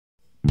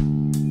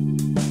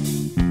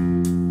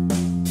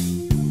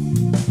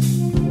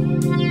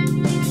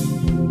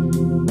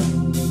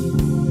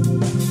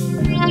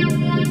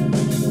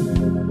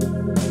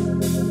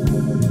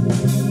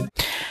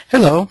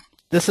Hello,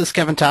 this is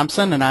Kevin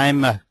Thompson, and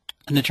I'm an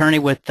attorney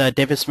with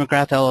Davis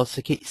McGrath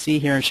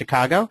LLC here in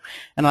Chicago,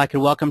 and I'd like to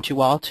welcome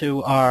you all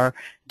to our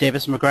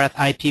Davis McGrath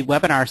IP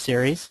webinar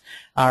series.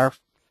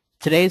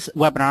 Today's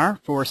webinar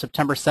for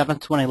September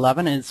 7th,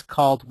 2011 is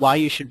called Why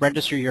You Should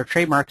Register Your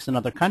Trademarks in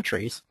Other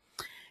Countries.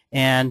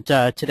 And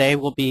today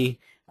we'll be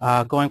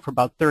going for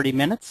about 30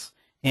 minutes,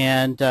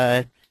 and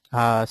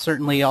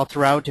certainly all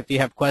throughout, if you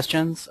have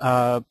questions,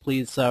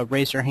 please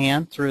raise your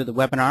hand through the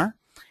webinar,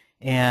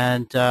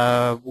 and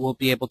we'll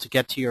be able to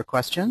get to your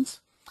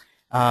questions.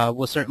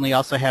 We'll certainly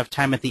also have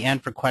time at the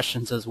end for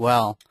questions as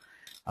well.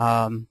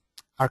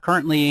 Our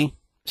currently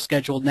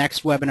scheduled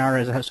next webinar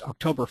is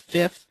October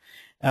 5th.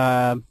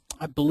 I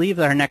believe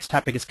that our next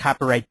topic is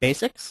copyright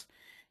basics,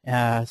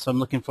 so I'm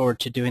looking forward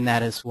to doing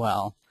that as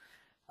well.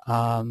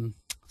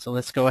 So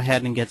let's go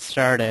ahead and get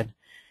started.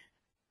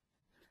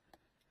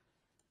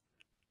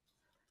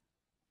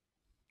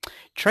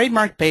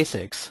 Trademark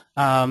basics.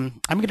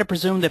 I'm going to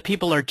presume that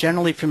people are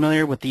generally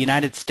familiar with the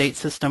United States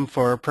system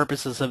for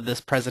purposes of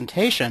this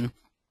presentation,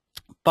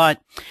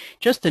 but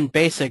just in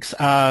basics,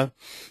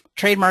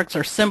 trademarks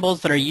are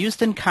symbols that are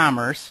used in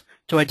commerce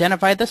to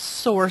identify the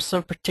source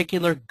of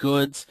particular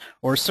goods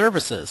or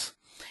services.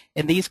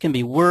 And these can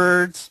be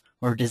words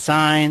or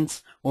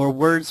designs or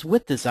words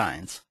with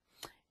designs.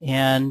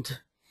 And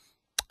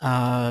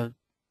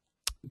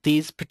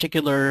these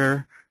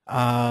particular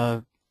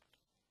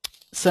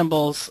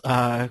symbols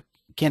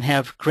can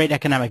have great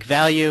economic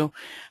value.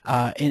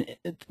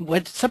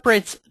 What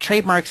separates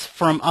trademarks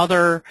from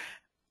other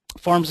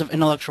forms of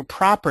intellectual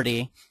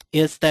property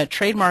is that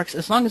trademarks,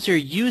 as long as you're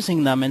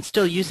using them and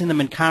still using them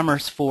in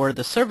commerce for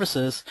the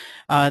services,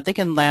 they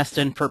can last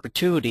in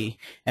perpetuity,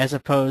 as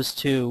opposed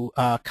to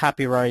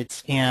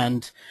copyrights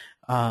and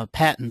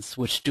patents,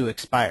 which do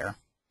expire.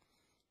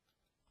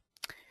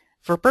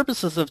 For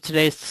purposes of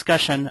today's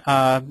discussion,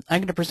 I'm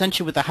going to present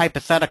you with a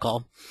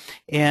hypothetical,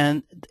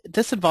 and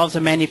this involves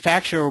a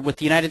manufacturer with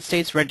the United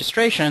States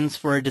registrations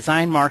for a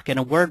design mark and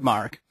a word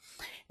mark.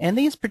 And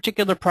these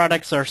particular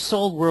products are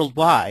sold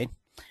worldwide,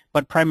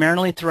 but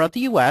primarily throughout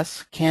the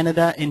U.S.,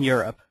 Canada, and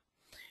Europe.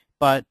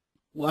 But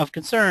of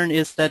concern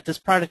is that this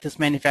product is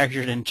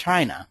manufactured in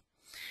China.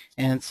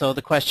 And so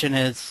the question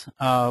is,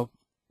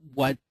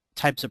 what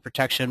types of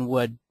protection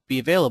would be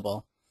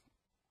available?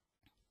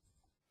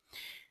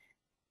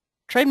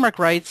 Trademark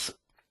rights,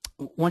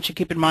 once you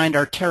keep in mind,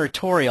 are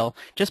territorial.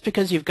 Just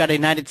because you've got a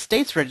United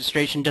States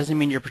registration doesn't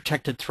mean you're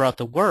protected throughout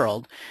the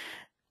world.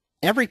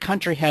 Every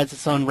country has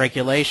its own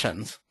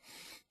regulations.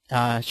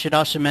 Should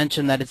also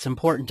mention that it's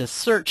important to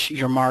search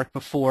your mark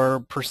before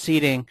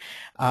proceeding.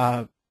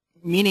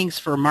 Meanings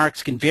for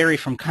marks can vary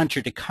from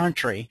country to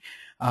country.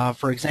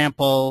 For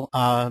example,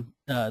 the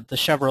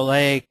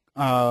Chevrolet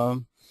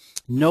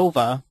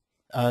Nova,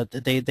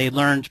 they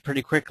learned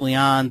pretty quickly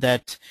on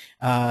that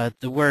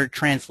the word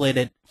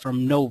translated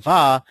from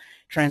Nova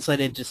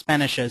translated into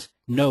Spanish as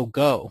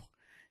no-go.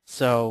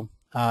 So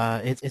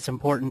it's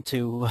important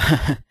to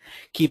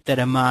keep that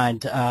in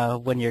mind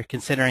when you're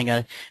considering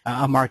a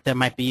mark that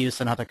might be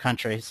used in other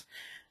countries.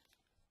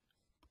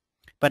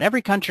 But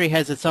every country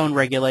has its own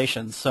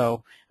regulations,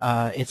 so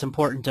it's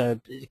important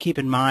to keep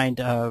in mind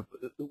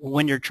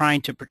when you're trying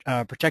to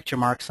protect your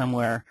mark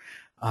somewhere,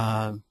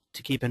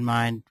 to keep in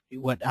mind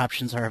what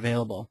options are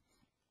available.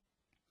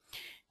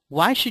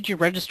 Why should you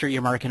register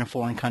your mark in a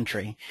foreign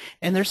country?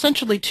 And there's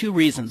essentially two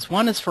reasons.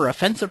 One is for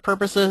offensive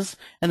purposes,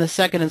 and the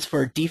second is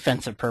for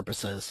defensive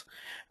purposes.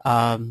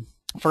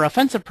 For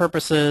offensive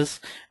purposes,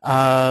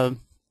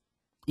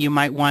 you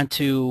might want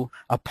to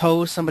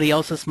oppose somebody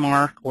else's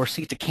mark or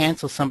seek to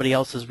cancel somebody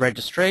else's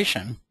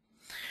registration.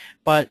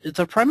 But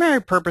the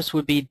primary purpose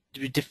would be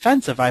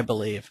defensive, I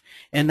believe,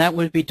 and that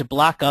would be to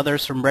block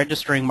others from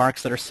registering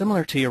marks that are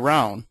similar to your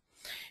own.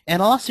 And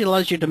it also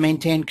allows you to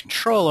maintain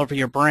control over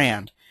your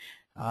brand.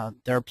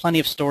 There are plenty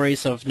of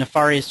stories of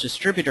nefarious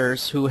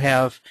distributors who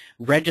have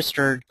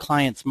registered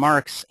clients'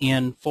 marks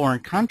in foreign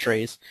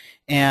countries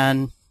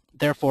and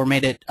therefore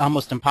made it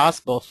almost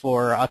impossible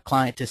for a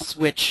client to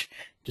switch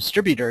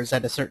distributors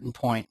at a certain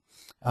point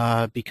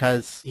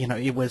because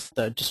it was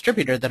the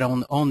distributor that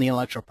owned the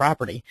intellectual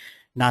property,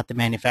 not the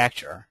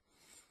manufacturer.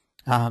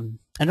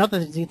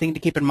 Another thing to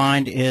keep in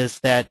mind is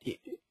that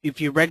if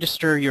you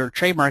register your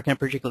trademark in a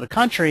particular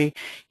country,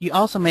 you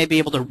also may be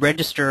able to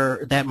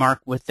register that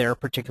mark with their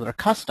particular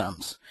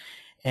customs.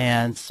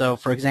 And so,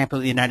 for example,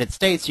 in the United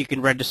States, you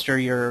can register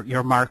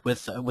your mark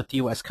with the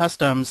U.S.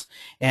 Customs,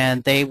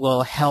 and they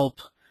will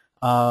help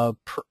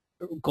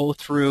go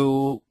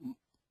through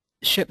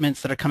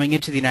shipments that are coming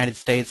into the United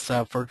States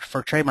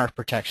for trademark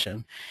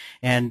protection,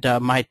 and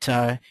might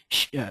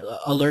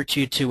alert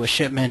you to a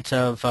shipment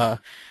of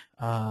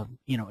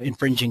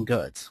infringing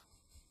goods.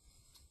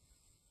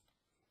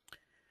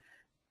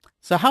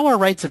 So how are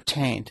rights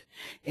obtained?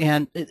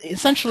 And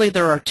essentially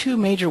there are two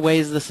major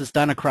ways this is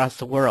done across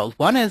the world.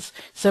 One is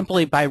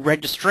simply by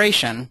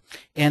registration,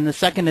 and the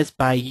second is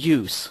by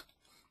use.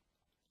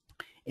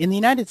 In the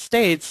United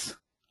States,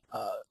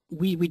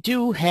 we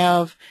do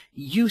have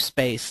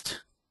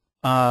use-based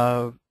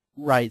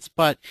rights.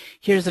 But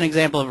here's an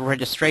example of a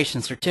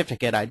registration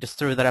certificate. I just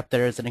threw that up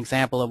there as an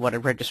example of what a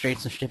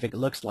registration certificate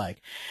looks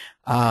like.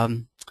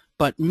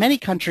 But many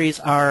countries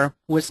are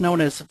what's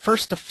known as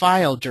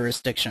first-to-file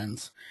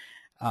jurisdictions,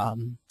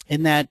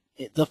 in that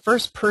the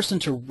first person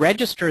to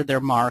register their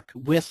mark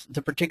with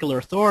the particular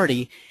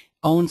authority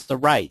owns the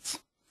rights.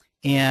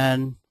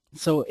 And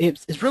so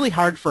it's really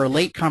hard for a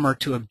latecomer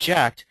to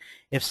object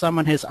if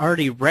someone has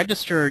already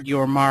registered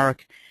your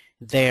mark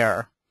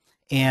there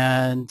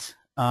and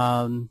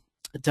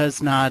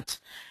does not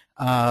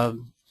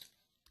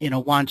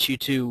want you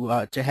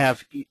to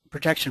have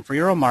protection for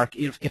your own mark.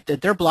 If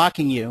they're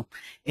blocking you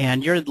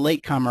and you're the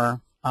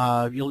latecomer,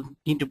 you'll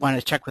need to want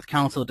to check with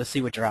counsel to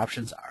see what your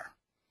options are.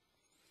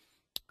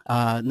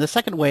 And the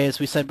second way, as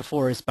we said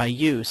before, is by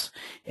use.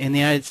 In the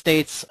United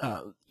States,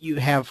 you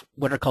have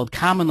what are called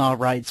common law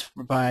rights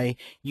by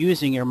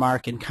using your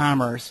mark in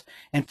commerce,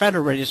 and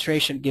federal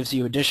registration gives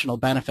you additional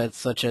benefits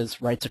such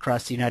as rights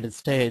across the United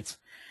States.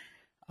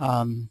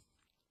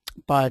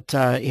 But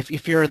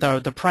if you're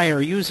the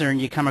prior user and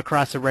you come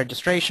across a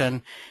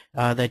registration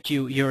that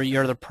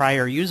you're the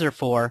prior user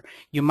for,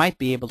 you might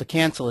be able to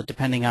cancel it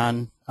depending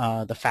on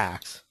the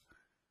facts.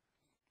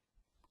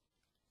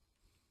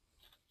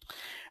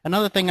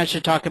 Another thing I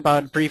should talk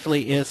about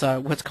briefly is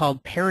what's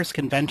called Paris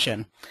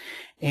Convention.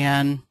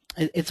 And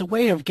it's a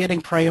way of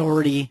getting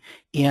priority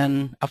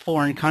in a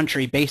foreign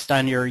country based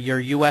on your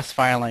U.S.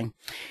 filing.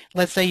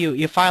 Let's say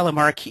you file a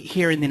mark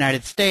here in the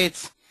United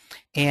States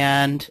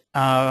and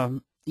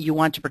you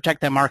want to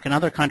protect that mark in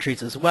other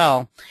countries as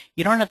well.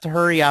 You don't have to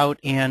hurry out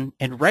and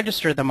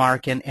register the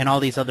mark in all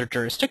these other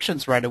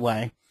jurisdictions right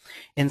away.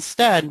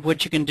 Instead,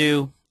 what you can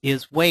do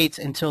is wait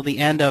until the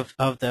end of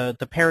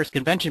the Paris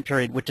Convention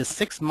period, which is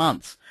 6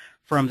 months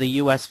from the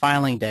U.S.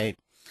 filing date.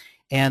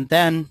 And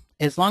then,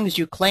 as long as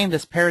you claim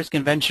this Paris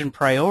Convention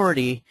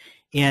priority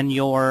in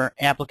your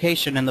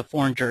application in the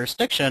foreign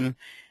jurisdiction,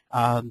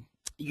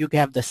 you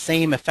have the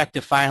same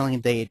effective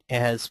filing date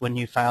as when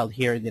you filed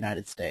here in the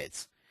United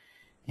States.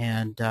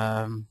 And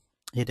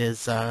it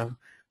is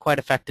quite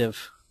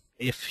effective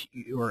if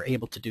you are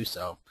able to do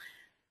so.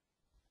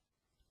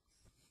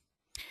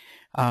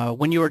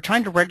 When you are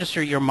trying to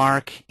register your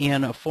mark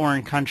in a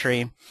foreign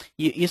country,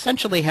 you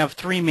essentially have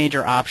three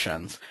major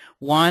options.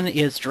 One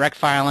is direct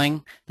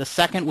filing. The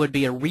second would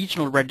be a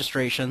regional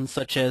registration,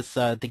 such as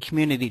the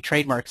community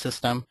trademark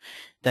system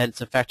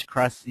that's effective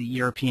across the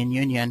European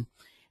Union.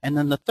 And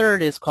then the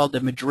third is called the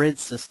Madrid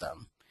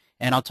system,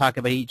 and I'll talk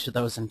about each of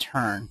those in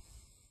turn.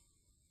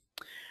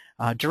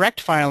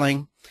 Direct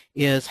filing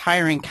is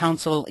hiring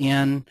counsel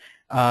in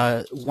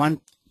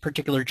one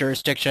particular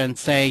jurisdiction.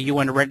 Say you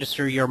want to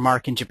register your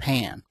mark in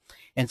Japan,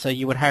 and so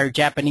you would hire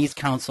Japanese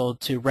counsel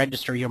to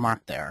register your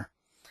mark there.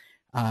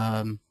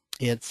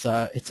 It's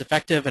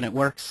effective and it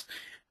works,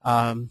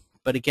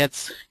 but it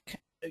gets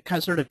kind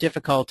of sort of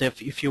difficult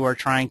if you are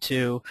trying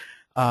to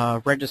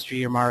register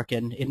your mark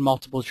in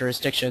multiple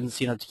jurisdictions,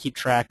 to keep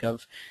track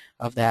of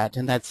that,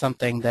 and that's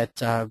something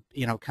that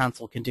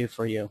counsel can do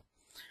for you.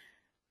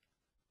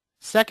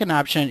 Second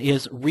option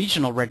is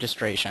regional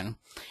registration,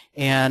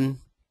 and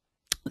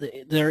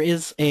there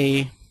is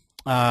a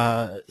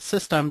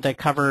system that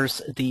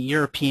covers the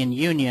European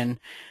Union.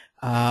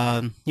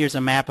 Here's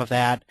a map of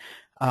that.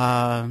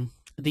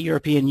 The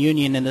European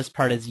Union in this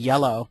part is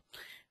yellow,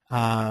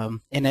 and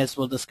as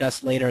we'll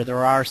discuss later,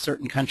 there are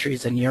certain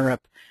countries in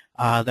Europe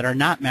that are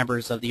not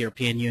members of the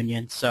European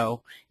Union.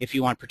 So if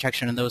you want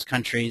protection in those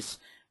countries,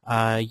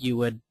 you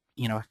would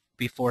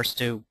be forced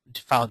to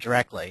file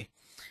directly.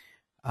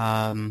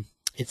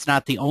 It's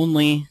not the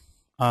only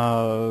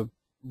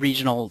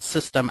regional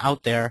system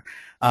out there,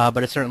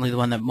 but it's certainly the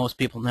one that most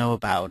people know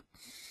about.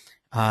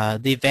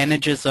 The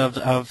advantages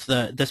of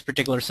this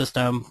particular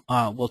system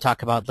we'll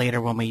talk about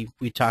later when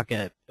we talk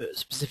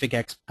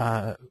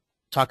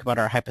talk about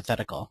our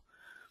hypothetical.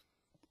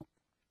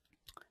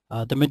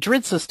 The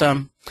Madrid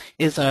system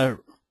is a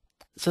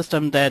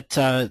system that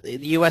the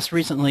U.S.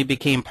 recently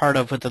became part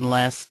of within the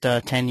last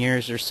 10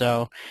 years or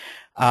so.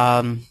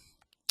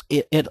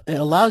 It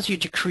allows you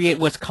to create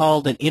what's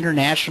called an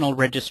international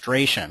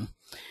registration.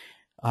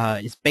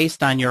 It's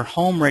based on your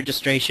home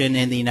registration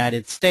in the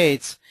United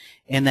States,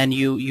 and then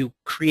you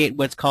create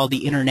what's called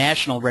the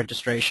international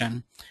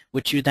registration,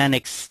 which you then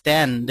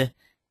extend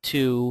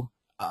to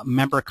a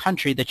member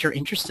country that you're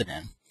interested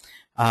in.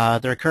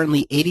 There are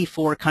currently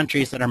 84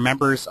 countries that are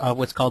members of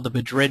what's called the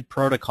Madrid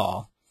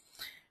Protocol.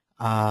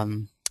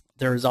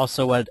 There is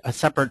also a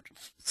separate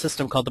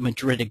system called the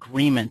Madrid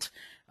Agreement,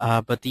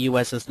 but the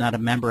U.S. is not a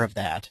member of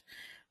that.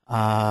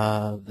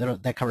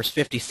 That covers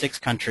 56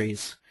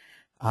 countries.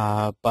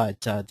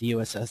 But the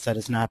U.S., as I said,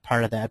 is not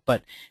part of that.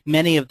 But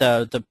many of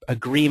the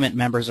agreement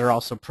members are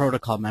also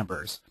protocol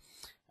members.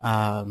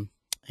 So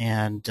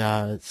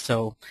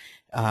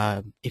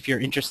if you're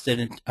interested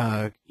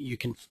in, you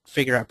can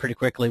figure out pretty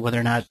quickly whether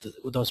or not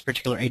those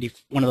particular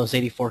one of those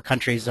 84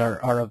 countries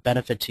are of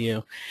benefit to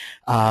you.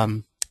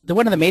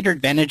 One of the major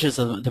advantages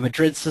of the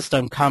Madrid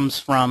system comes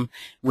from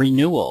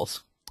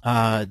renewals.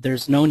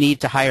 There's no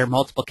need to hire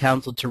multiple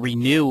counsel to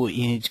renew in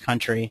each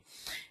country.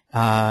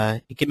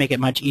 It can make it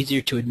much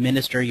easier to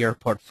administer your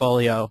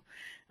portfolio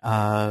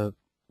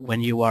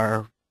when you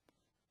are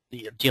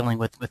dealing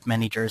with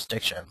many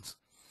jurisdictions.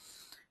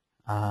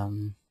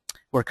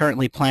 We're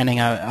currently planning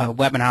a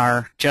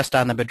webinar just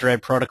on the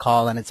Madrid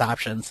Protocol and its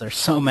options. There's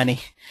so many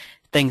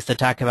things to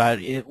talk about.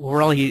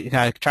 We're only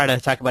going to try to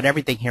talk about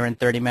everything here in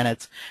 30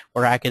 minutes,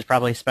 where I could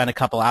probably spend a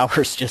couple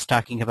hours just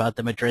talking about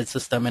the Madrid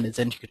system and its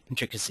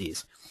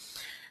intricacies.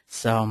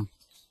 So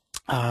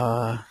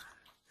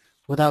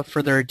without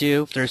further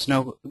ado, if there's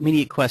no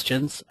immediate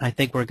questions, I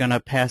think we're going to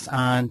pass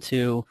on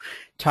to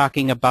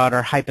talking about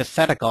our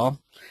hypothetical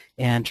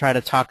and try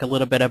to talk a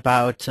little bit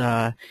about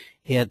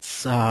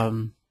its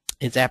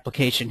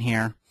application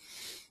here.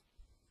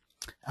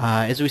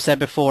 As we said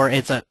before,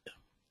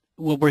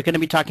 what we're going to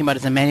be talking about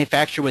is a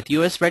manufacturer with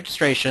U.S.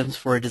 registrations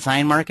for a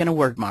design mark and a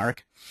word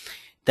mark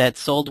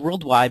that's sold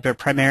worldwide, but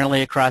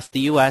primarily across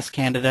the U.S.,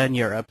 Canada, and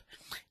Europe.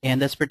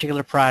 And this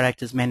particular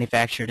product is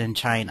manufactured in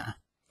China.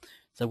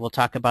 So we'll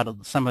talk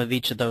about some of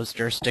each of those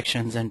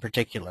jurisdictions in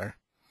particular.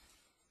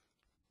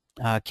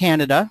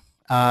 Canada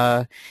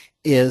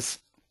is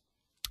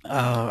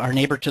our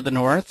neighbor to the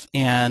north,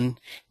 and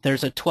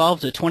there's a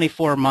 12 to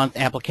 24 month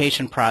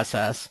application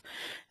process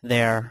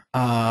there.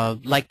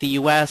 Like the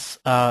U.S.,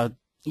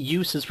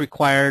 use is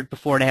required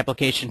before an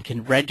application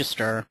can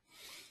register,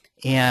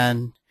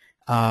 and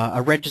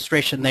a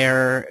registration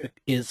there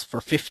is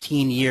for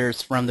 15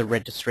 years from the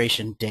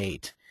registration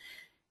date.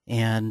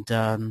 And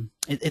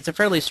it's a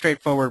fairly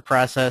straightforward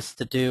process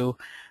to do.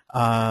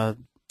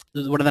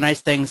 One of the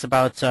nice things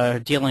about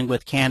dealing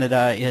with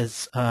Canada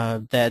is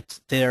that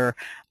their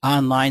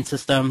online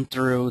system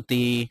through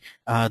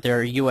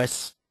their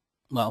U.S.,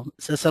 well,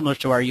 it's similar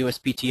to our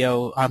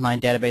USPTO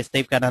online database.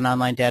 They've got an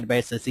online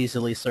database that's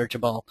easily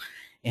searchable,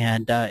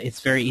 and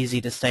it's very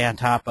easy to stay on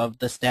top of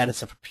the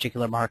status of a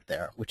particular mark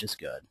there, which is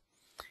good.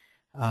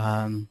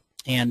 And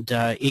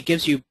it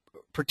gives you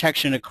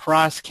protection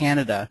across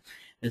Canada.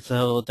 And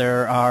so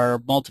there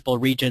are multiple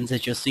regions,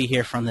 as you'll see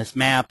here from this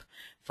map,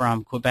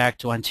 from Quebec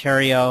to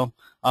Ontario,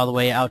 all the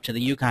way out to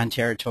the Yukon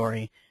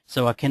Territory.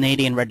 So a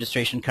Canadian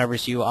registration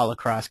covers you all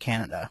across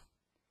Canada.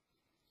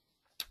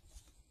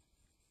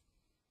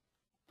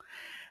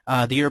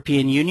 The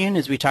European Union,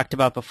 as we talked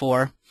about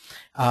before,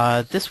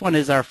 this one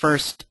is our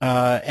first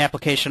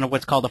application of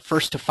what's called a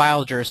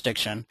first-to-file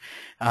jurisdiction.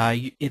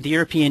 In the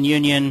European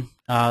Union,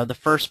 the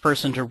first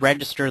person to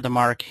register the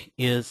mark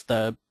is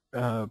the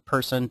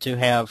person to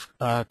have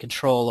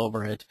control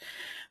over it.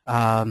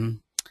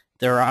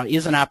 There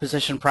is an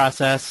opposition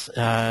process,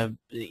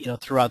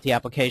 throughout the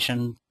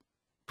application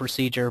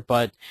procedure,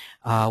 but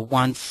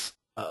once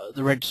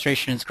the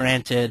registration is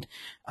granted,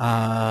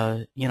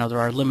 there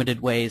are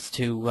limited ways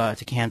to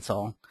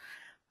cancel.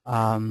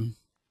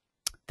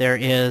 There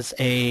is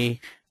a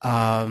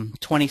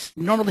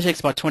normally takes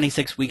about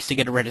 26 weeks to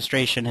get a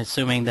registration,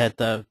 assuming that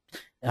the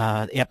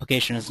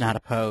application is not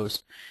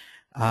opposed.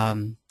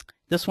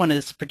 This one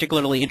is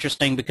particularly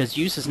interesting because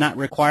use is not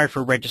required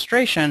for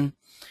registration,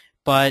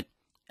 but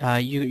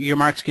your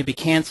marks could be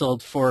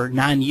canceled for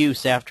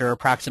non-use after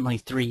approximately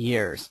 3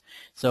 years.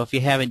 So if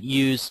you haven't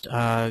used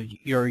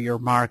your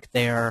mark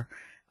there,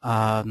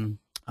 some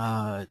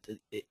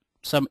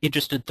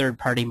interested third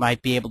party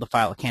might be able to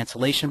file a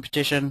cancellation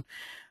petition,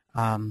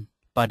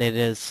 but it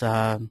is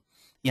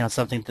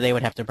something that they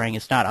would have to bring.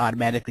 It's not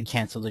automatically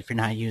canceled if you're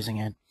not using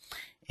it.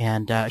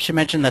 And I should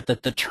mention that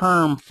the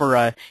term for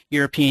a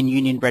European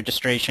Union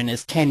registration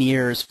is 10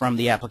 years from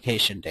the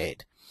application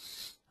date.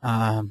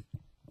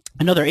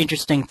 Another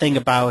interesting thing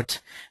about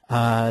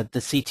the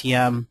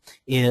CTM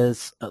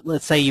is,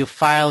 let's say you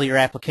file your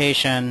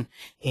application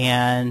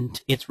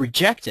and it's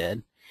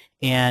rejected,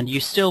 and you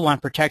still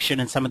want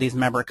protection in some of these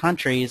member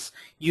countries.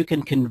 You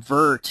can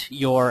convert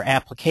your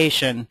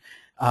application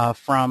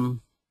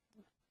from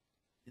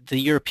the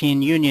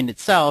European Union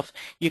itself.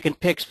 You can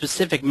pick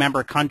specific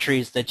member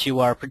countries that you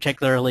are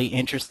particularly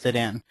interested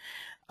in.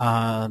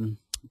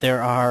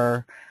 There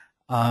are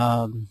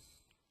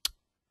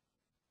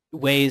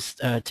ways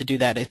to do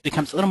that. It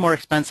becomes a little more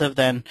expensive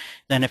than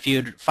if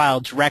you'd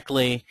filed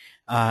directly,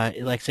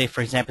 like say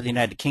for example the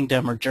United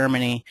Kingdom or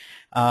Germany,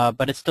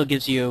 but it still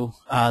gives you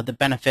the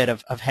benefit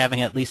of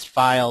having at least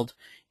filed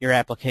your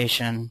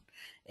application,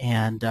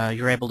 and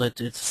you're able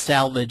to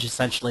salvage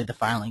essentially the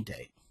filing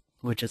date,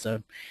 which is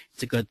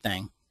it's a good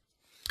thing.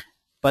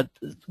 But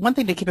one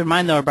thing to keep in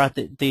mind though about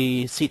the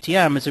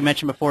CTM, as we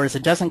mentioned before, is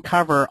it doesn't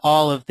cover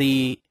all of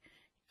the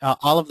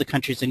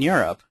countries in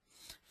Europe.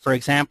 For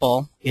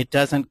example, it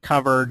doesn't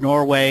cover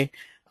Norway,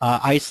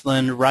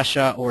 Iceland,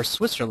 Russia, or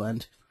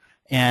Switzerland.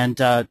 And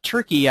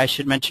Turkey, I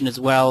should mention as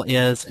well,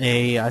 is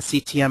a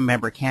CTM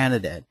member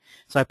candidate.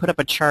 So I put up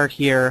a chart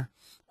here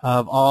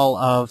of all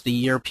of the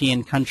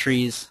European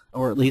countries,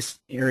 or at least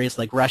areas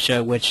like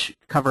Russia, which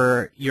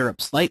cover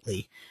Europe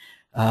slightly.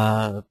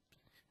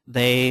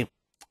 They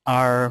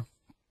are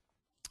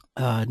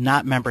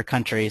not member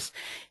countries,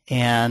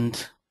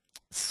 and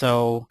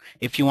so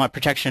if you want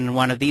protection in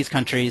one of these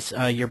countries,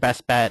 your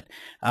best bet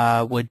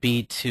would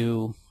be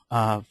to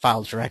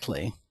file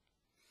directly.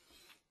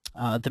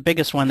 The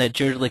biggest one that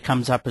usually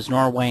comes up is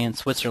Norway and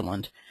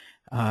Switzerland.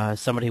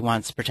 Somebody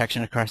wants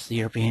protection across the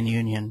European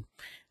Union.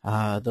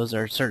 Those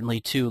are certainly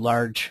two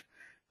large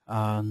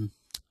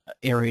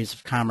areas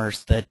of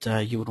commerce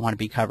that you would want to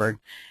be covered.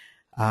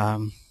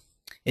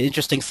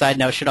 Interesting side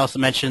note, I should also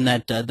mention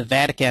that the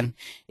Vatican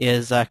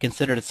is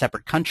considered a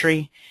separate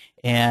country,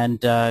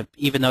 and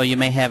even though you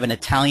may have an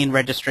Italian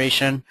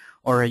registration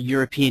or a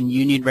European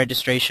Union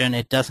registration,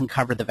 it doesn't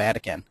cover the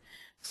Vatican.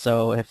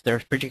 So if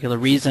there's a particular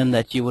reason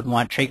that you would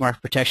want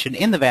trademark protection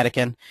in the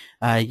Vatican,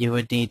 you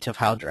would need to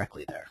file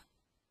directly there.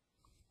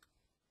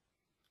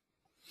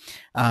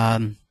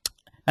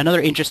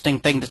 Another interesting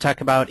thing to talk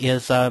about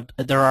is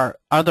there are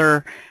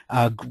other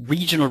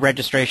regional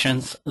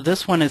registrations.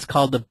 This one is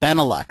called the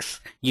Benelux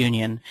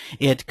Union.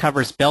 It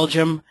covers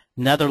Belgium,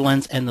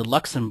 Netherlands, and the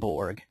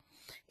Luxembourg.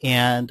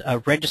 And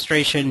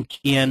registration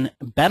in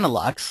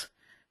Benelux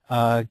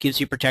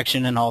gives you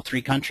protection in all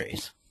three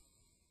countries.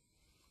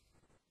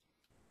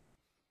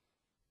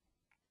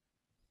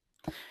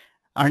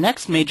 Our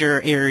next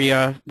major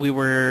area we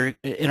were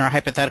in our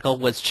hypothetical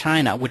was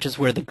China, which is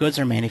where the goods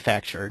are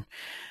manufactured.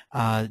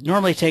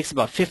 Normally it takes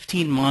about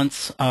 15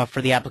 months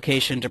for the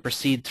application to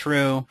proceed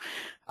through.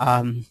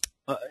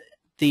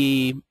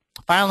 The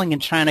filing in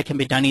China can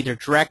be done either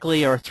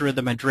directly or through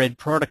the Madrid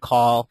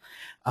Protocol,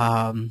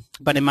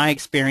 but in my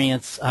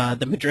experience,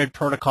 the Madrid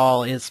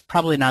Protocol is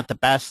probably not the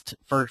best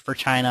for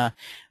China.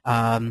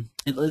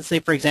 Let's say,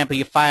 for example,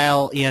 you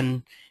file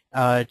in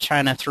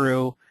China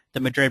through the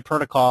Madrid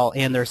Protocol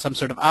and there's some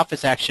sort of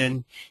office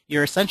action,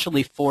 you're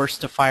essentially forced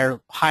to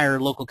hire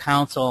local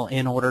counsel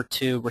in order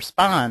to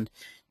respond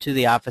to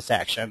the office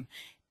action.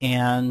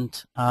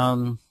 And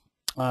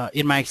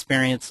in my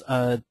experience,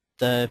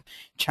 the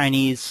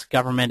Chinese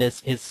government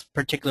is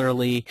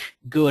particularly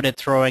good at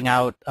throwing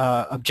out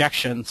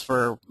objections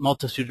for a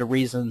multitude of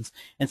reasons,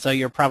 and so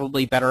you're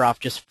probably better off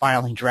just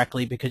filing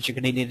directly because you're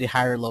going to need to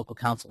hire local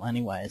counsel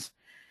anyways.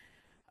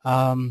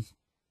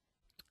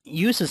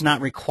 Use is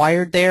not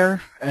required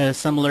there,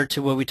 similar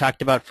to what we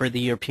talked about for the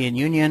European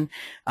Union,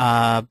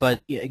 but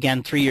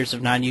again, 3 years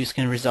of non-use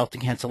can result in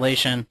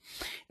cancellation.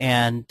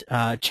 And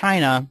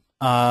China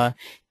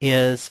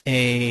is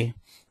a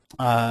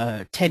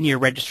 10-year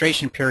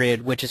registration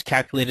period, which is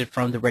calculated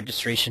from the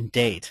registration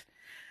date.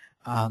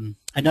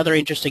 Another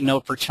interesting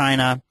note for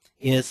China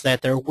is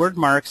that their word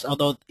marks,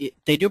 although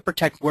they do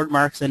protect word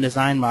marks and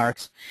design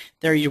marks,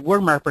 their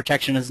word mark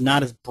protection is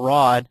not as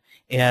broad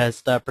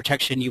as the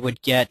protection you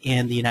would get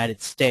in the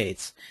United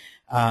States.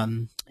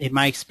 In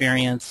my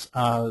experience,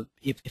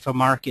 if a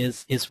mark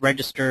is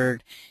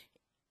registered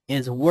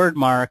as a word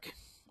mark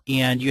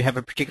and you have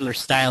a particular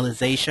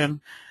stylization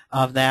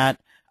of that,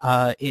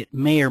 it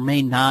may or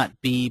may not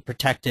be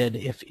protected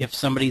if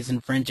somebody's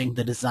infringing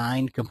the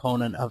design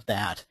component of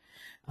that.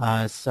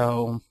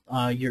 So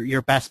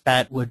your best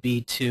bet would be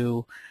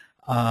to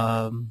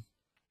have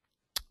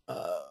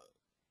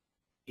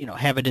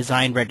a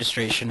design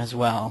registration as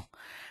well.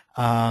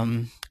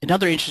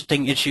 Another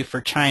interesting issue for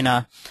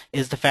China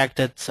is the fact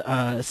that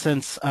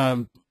since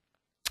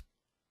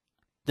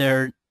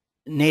their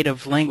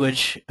native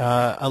language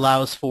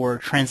allows for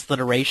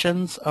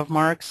transliterations of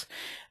marks,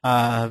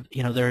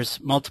 there's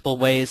multiple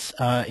ways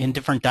in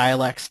different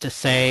dialects to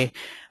say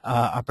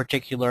a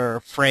particular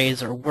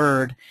phrase or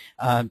word.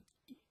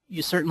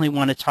 You certainly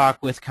want to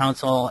talk with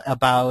counsel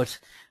about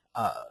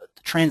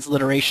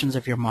transliterations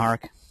of your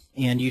mark,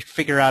 and you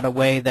figure out a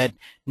way that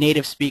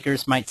native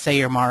speakers might say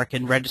your mark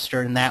and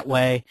register in that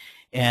way.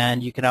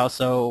 And you can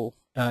also,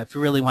 if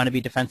you really want to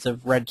be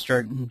defensive,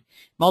 register it in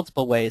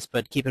multiple ways,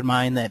 but keep in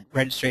mind that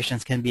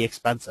registrations can be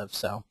expensive,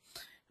 so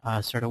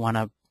sort of want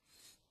to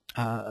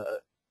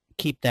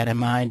keep that in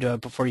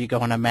mind before you go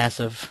on a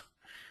massive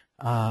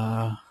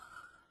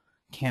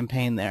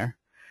campaign there.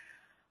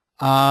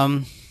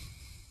 Another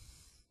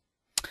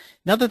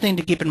thing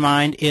to keep in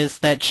mind is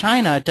that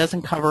China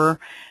doesn't cover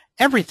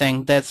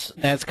everything that's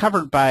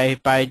covered by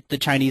the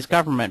Chinese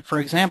government. For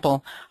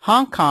example,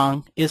 Hong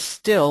Kong is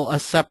still a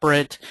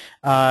separate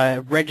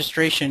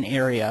registration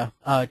area.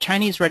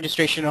 Chinese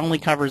registration only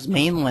covers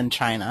mainland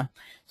China.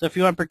 So if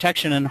you want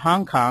protection in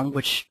Hong Kong,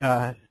 which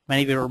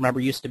many of you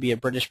remember used to be a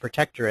British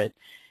protectorate,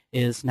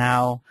 is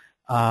now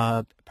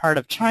part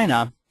of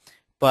China.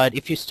 But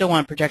if you still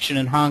want protection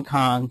in Hong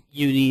Kong,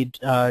 you need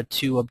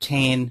to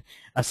obtain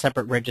a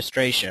separate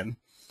registration.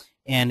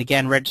 And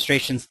again,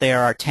 registrations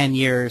there are 10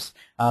 years,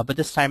 but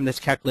this time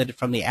that's calculated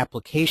from the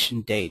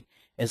application date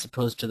as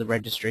opposed to the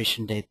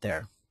registration date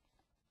there.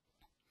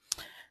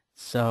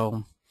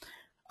 So,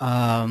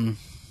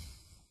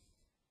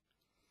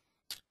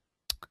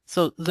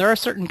 so there are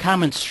certain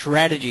common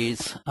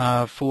strategies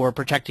for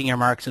protecting your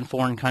marks in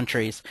foreign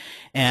countries,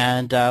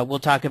 and we'll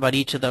talk about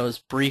each of those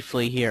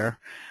briefly here.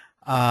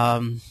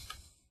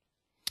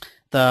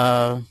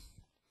 The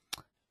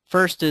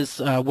first is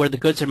where the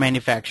goods are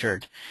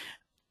manufactured.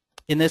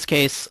 In this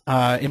case,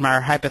 in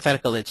my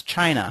hypothetical, it's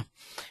China.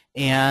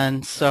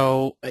 And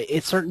so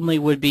it certainly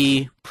would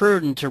be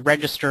prudent to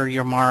register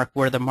your mark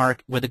where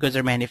the goods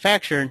are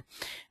manufactured,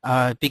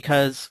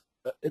 because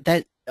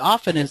that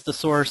often is the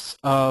source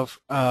of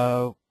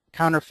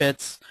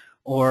counterfeits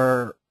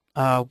or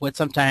what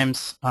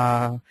sometimes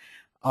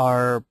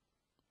are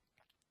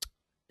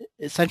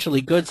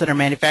essentially goods that are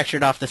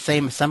manufactured off the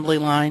same assembly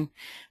line.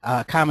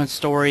 A common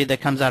story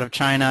that comes out of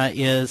China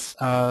is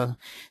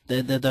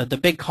the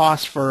big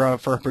cost for a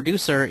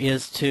producer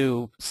is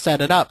to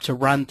set it up to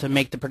run to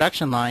make the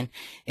production line,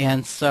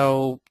 and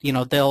so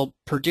they'll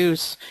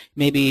produce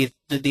maybe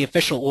the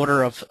official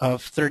order of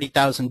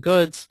 30,000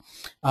 goods,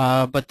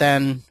 but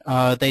then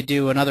they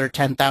do another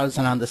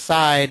 10,000 on the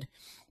side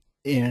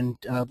and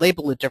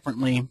label it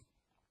differently.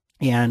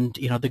 And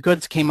the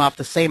goods came off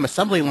the same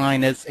assembly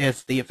line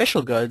as the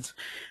official goods,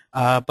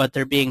 but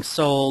they're being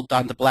sold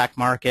on the black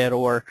market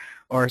or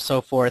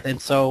so forth.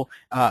 And so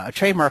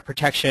trademark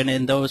protection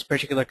in those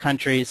particular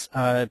countries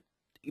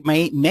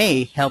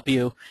may help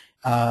you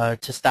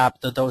to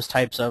stop those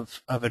types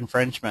of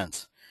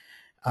infringements.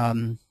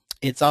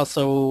 It's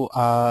also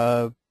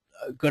a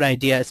good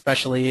idea,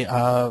 especially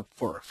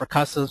for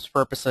customs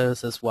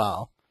purposes as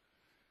well.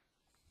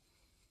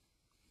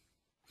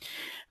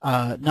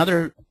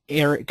 Another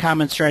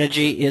common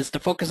strategy is to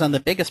focus on the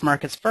biggest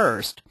markets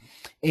first,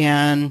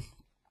 and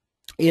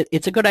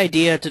it's a good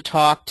idea to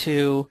talk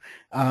to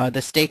the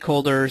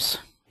stakeholders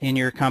in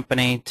your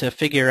company to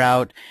figure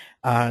out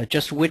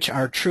just which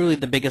are truly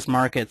the biggest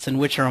markets and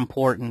which are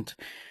important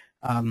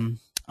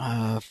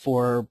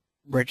for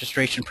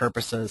registration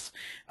purposes.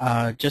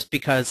 Just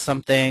because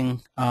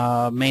something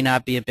may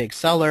not be a big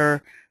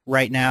seller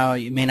right now,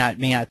 you may not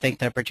think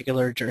that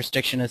particular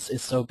jurisdiction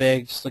is so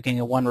big just looking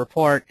at one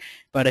report,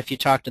 but if you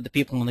talk to the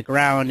people on the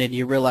ground and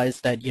you realize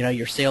that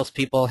your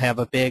salespeople have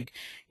a big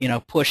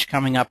push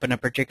coming up in a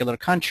particular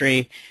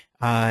country,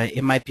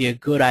 it might be a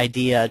good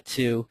idea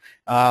to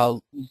have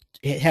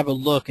a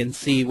look and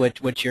see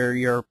what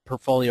your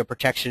portfolio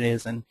protection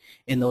is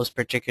in those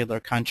particular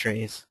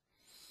countries.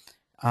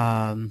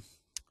 The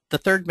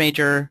third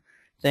major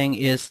thing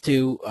is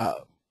to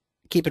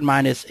keep in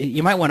mind is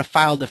you might want to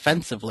file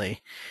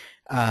defensively.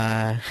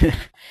 And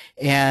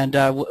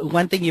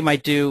one thing you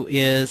might do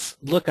is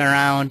look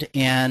around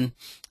and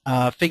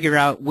figure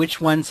out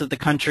which ones of the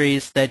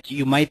countries that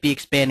you might be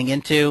expanding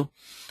into,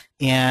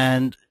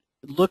 and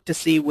look to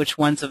see which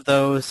ones of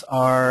those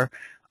are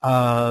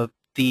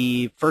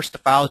the first to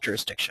file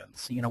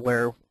jurisdictions,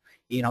 where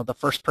the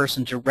first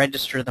person to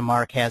register the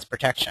mark has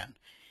protection.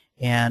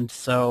 And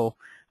so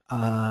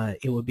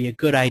it would be a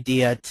good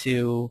idea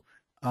to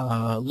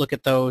look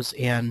at those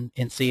and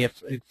see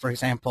if, for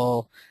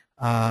example,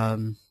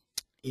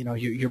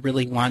 you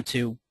really want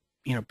to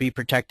be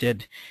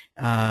protected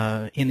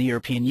in the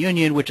European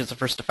Union, which is the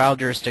first to file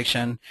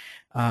jurisdiction.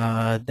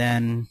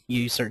 Then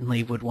you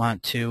certainly would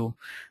want to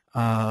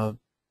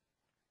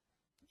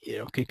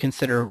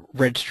consider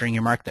registering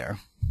your mark there.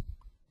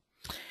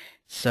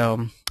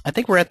 So I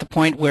think we're at the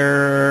point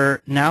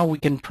where now we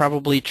can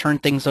probably turn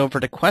things over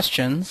to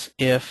questions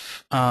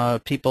if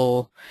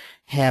people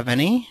have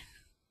any.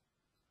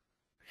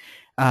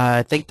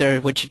 I think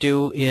what you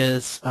do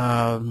is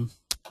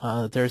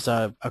there's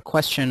a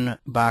question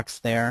box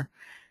there.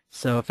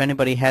 So if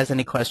anybody has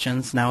any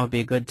questions, now would be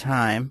a good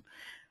time.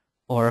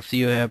 Or if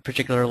you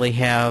particularly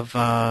have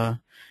a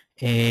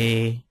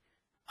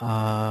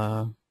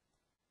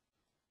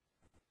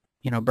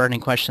burning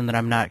question that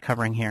I'm not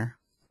covering here.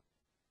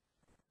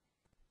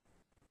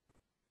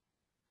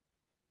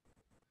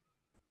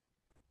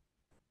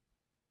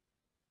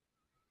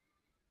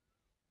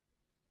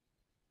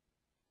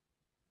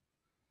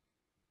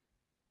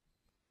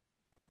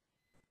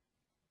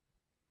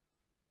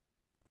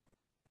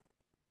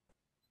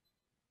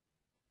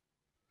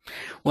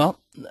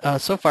 Well,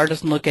 so far it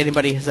doesn't look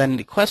anybody has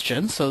any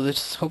questions, so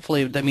this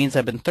hopefully that means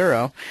I've been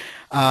thorough.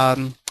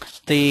 As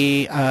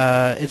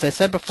I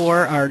said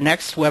before, our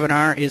next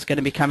webinar is going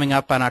to be coming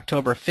up on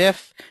October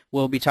 5th.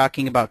 We'll be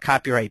talking about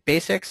copyright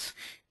basics,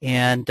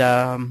 and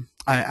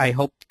I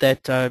hope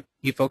that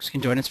you folks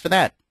can join us for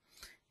that.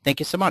 Thank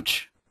you so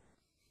much.